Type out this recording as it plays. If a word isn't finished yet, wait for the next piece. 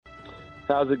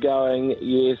How's it going?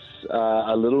 Yes,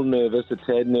 a little nervous, a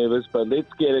tad nervous, but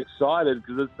let's get excited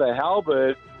because it's the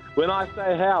Halbergs. When I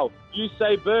say Hal, you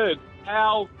say Berg.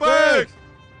 Halbergs!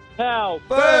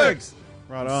 Halbergs!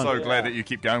 Right on. So glad that you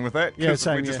keep going with that. Yeah, Because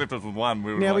same, we just yeah. left us with one.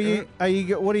 We were Now, like,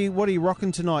 what are you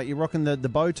rocking tonight? You rocking the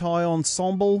bow tie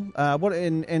ensemble? What's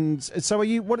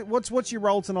your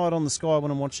role tonight on the Sky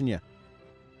when I'm watching you?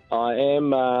 I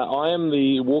am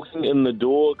the walking in the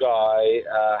door guy.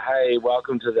 Hey,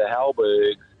 welcome to the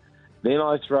Halbergs. Then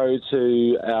I throw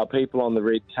to our people on the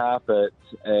red carpet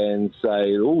and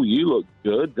say, "Oh, you look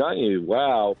good, don't you?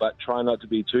 Wow!" But try not to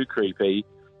be too creepy.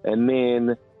 And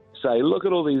then say, "Look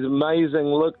at all these amazing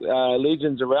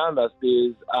legends around us.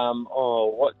 There's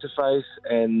what's to face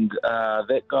and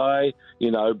that guy,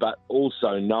 but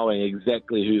also knowing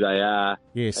exactly who they are."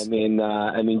 Yes. And then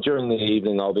during the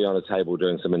evening, I'll be on a table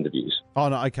doing some interviews. Oh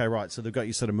no, okay, right. So they've got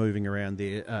you sort of moving around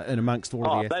there in amongst all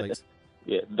of the athletes.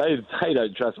 They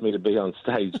don't trust me to be on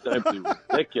stage. Don't be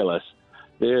ridiculous.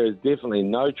 There is definitely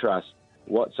no trust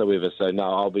whatsoever. So no,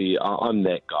 I'm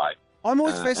that guy. I'm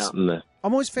always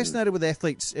fascinated with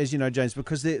athletes, as you know, James,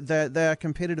 because they are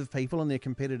competitive people and they're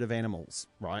competitive animals,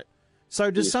 right?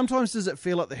 So sometimes does it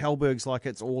feel like the Halbergs, like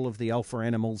it's all of the alpha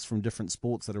animals from different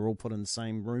sports that are all put in the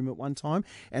same room at one time?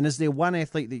 And is there one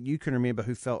athlete that you can remember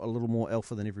who felt a little more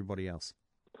alpha than everybody else?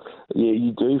 Yeah,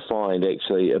 you do find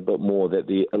actually a bit more that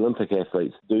the Olympic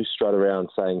athletes do strut around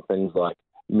saying things like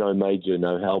 "no major,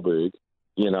 no Halberg,"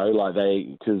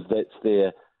 because that's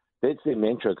their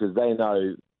mantra, because they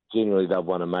know generally they've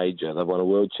won a major, they've won a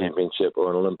world championship or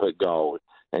an Olympic gold,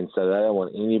 and so they don't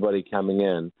want anybody coming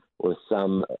in with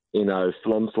some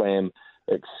flim-flam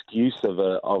excuse of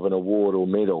an award or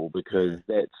medal, because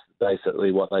that's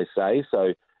basically what they say.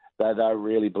 So they're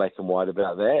really black and white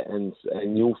about that, and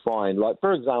you'll find, like,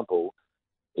 for example,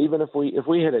 even if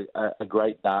we had a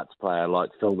great darts player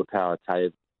like Phil the Power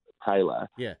Taylor,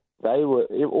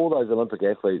 all those Olympic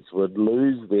athletes would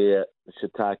lose their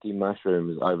shiitake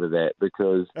mushrooms over that,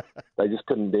 because they just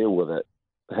couldn't deal with it,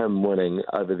 him winning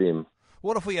over them.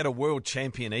 What if we had a world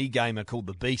champion e-gamer called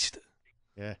the Beast?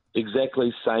 Yeah.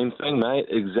 Exactly same thing, mate.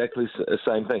 Exactly the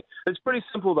same thing. It's pretty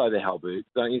simple, though, the Halbergs,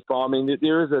 don't you find? I mean,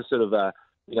 there is a sort of a,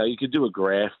 you could do a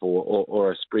graph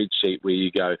or a spreadsheet where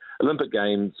you go Olympic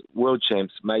Games, World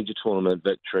Champs, major tournament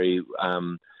victory,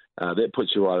 that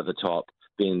puts you right at the top.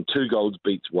 Then 2 golds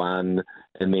beats 1,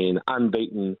 and then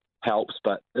unbeaten helps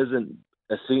but isn't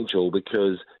essential,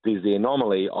 because there's the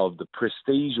anomaly of the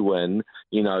prestige win,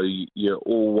 your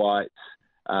all whites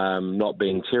not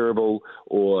being terrible,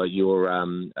 or your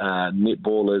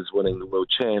netballers winning the world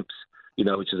champs,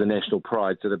 which is a national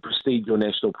pride. So the prestige or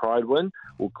national pride win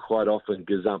will quite often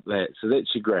gazump that. So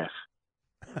that's your graph.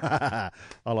 I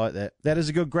like that. That is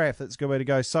a good graph. That's a good way to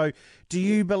go. So do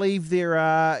you believe there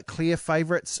are clear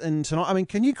favourites in tonight? I mean,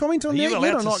 can you comment on that? You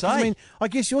allowed to say? I mean, I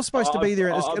guess you're supposed to be there.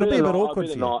 It'll be a bit awkward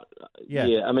for you. Not.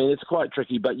 Yeah, I mean, it's quite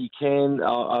tricky, but you can,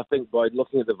 I think, by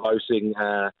looking at the voting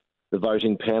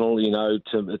panel,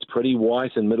 it's pretty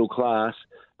white and middle class.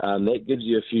 That gives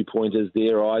you a few pointers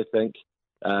there, I think.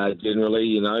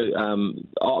 Generally,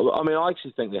 I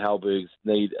actually think the Halbergs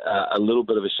need a little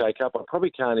bit of a shake-up. I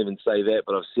probably can't even say that,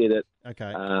 but I've said it. Okay.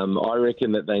 I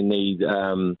reckon that they need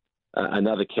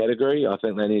another category. I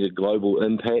think they need a global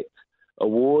impact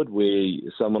award, where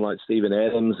someone like Stephen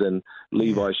Adams and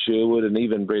Levi Sherwood and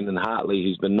even Brendan Hartley,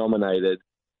 who's been nominated,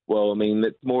 well, I mean,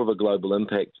 it's more of a global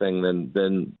impact thing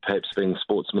than perhaps being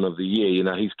Sportsman of the Year.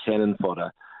 He's cannon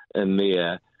fodder in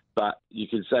there. But you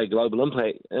could say global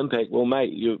impact. Well,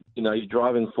 mate, you're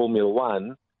driving Formula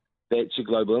One. That's your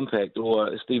global impact.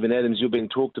 Or Stephen Adams, you're being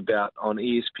talked about on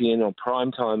ESPN on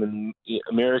primetime in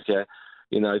America,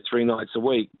 3 nights a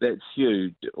week. That's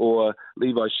huge. Or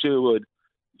Levi Sherwood,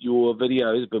 your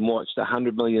video has been watched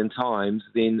 100 million times,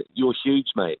 then you're huge,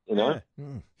 mate, Yeah.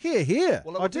 Here.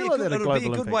 Well, I do like that. It would be a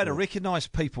good way to recognise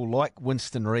people like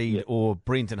Winston Reid or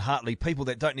Brendan Hartley, people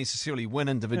that don't necessarily win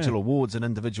individual awards and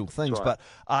individual things, but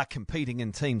are competing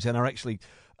in teams and are actually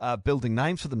building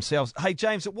names for themselves. Hey,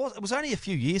 James, it was only a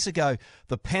few years ago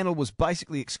the panel was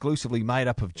basically exclusively made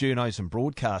up of journos and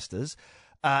broadcasters.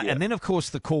 And then, of course,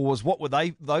 the call was, what would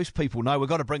those people know? We've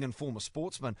got to bring in former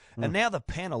sportsmen. And now the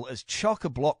panel is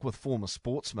chock-a-block with former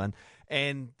sportsmen.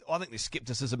 And I think there's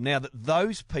scepticism now that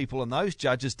those people and those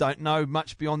judges don't know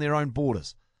much beyond their own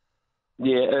borders.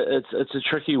 Yeah, it's a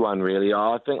tricky one, really.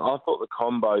 I thought the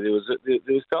combo, there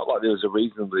felt like there was a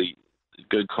reasonably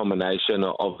good combination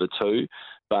of the two.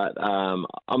 But, I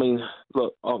mean,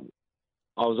 look, I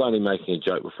was only making a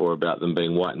joke before about them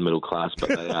being white and middle class, but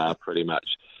they are pretty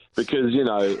much. Because,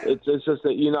 it's just that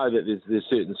that there's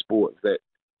certain sports that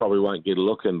probably won't get a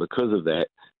look in because of that.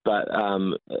 But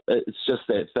it's just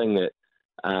that thing that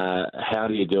how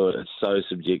do you do it? It's so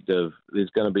subjective. There's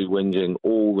going to be whinging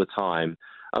all the time.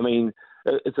 I mean,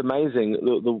 it's amazing.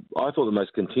 I thought the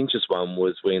most contentious one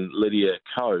was when Lydia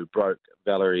Ko broke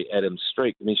Valerie Adams'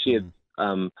 streak. I mean, she had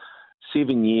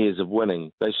 7 years of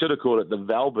winning. They should have called it the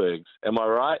Halbergs. Am I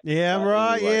right? Yeah, I'm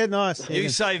right. Anyway. Yeah, nice. You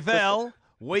say Val,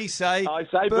 we say I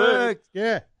say Berg.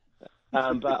 Yeah.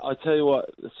 But I tell you what,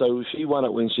 so she won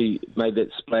it when she made that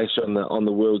splash on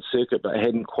the world circuit, but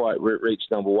hadn't quite reached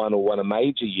number one or won a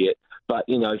major yet. But,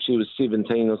 you know, she was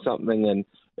 17 or something, and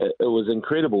it was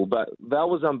incredible. But Val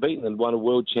was unbeaten and won a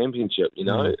world championship, you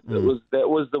know. That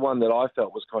was the one that I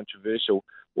felt was controversial.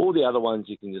 All the other ones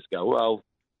you can just go, well,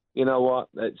 you know what,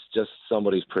 that's just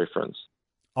somebody's preference.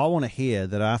 I want to hear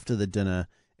that after the dinner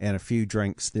and a few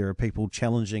drinks, there are people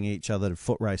challenging each other to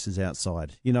foot races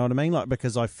outside. You know what I mean? Like,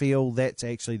 because I feel that's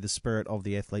actually the spirit of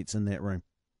the athletes in that room.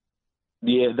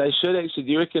 Yeah, they should actually.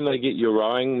 Do you reckon they get your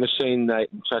rowing machine, they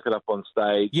chuck it up on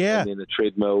stage, and then a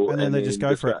treadmill, and then they just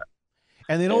go for it.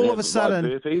 And then all of a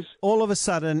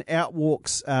sudden, out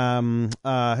walks who's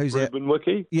that? Ruben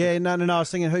Wiki? Yeah, no. I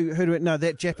was thinking who do it? No,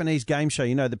 that Japanese game show.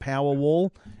 You know, the Power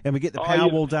Wall, and we get the Power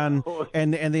Wall done,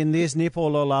 and then there's Nepo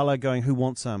Lolala going, "Who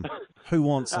wants some? Who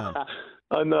wants some?"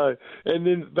 I know,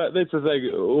 but that's the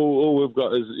thing. All we've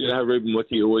got is, you know, Ruben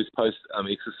Wiki always posts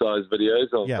exercise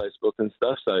videos on Facebook and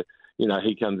stuff. So, you know,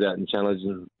 he comes out and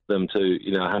challenges them to,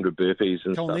 you know, 100 burpees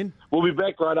and stuff. Then. We'll be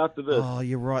back right after this. Oh,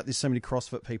 you're right. There's so many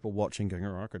CrossFit people watching going,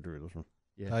 I could do this one.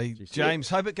 Yeah. Hey, James,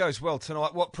 hope it goes well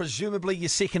tonight. What, presumably your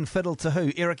second fiddle to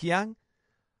who? Eric Young?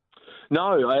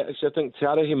 No, I think Te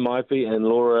Arahi Maipi and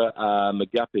Laura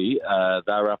McGuppy,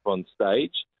 they're up on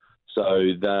stage. So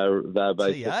they're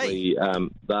basically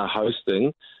they're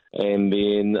hosting, and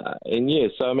then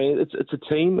so I mean it's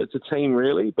a team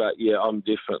really, but yeah, I'm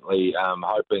definitely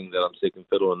hoping that I'm second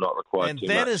fiddle and not required and too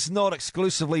that much. Is not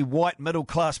exclusively white middle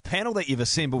class panel that you've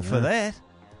assembled for that.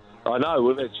 I know,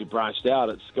 we've actually branched out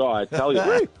at Sky, I tell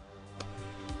you.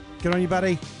 Good on you,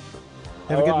 buddy.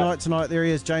 Have a good night tonight. There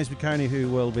he is, James McOnie, who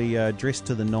will be dressed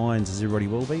to the nines, as everybody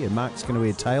will be, and Mark's going to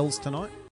wear tails tonight.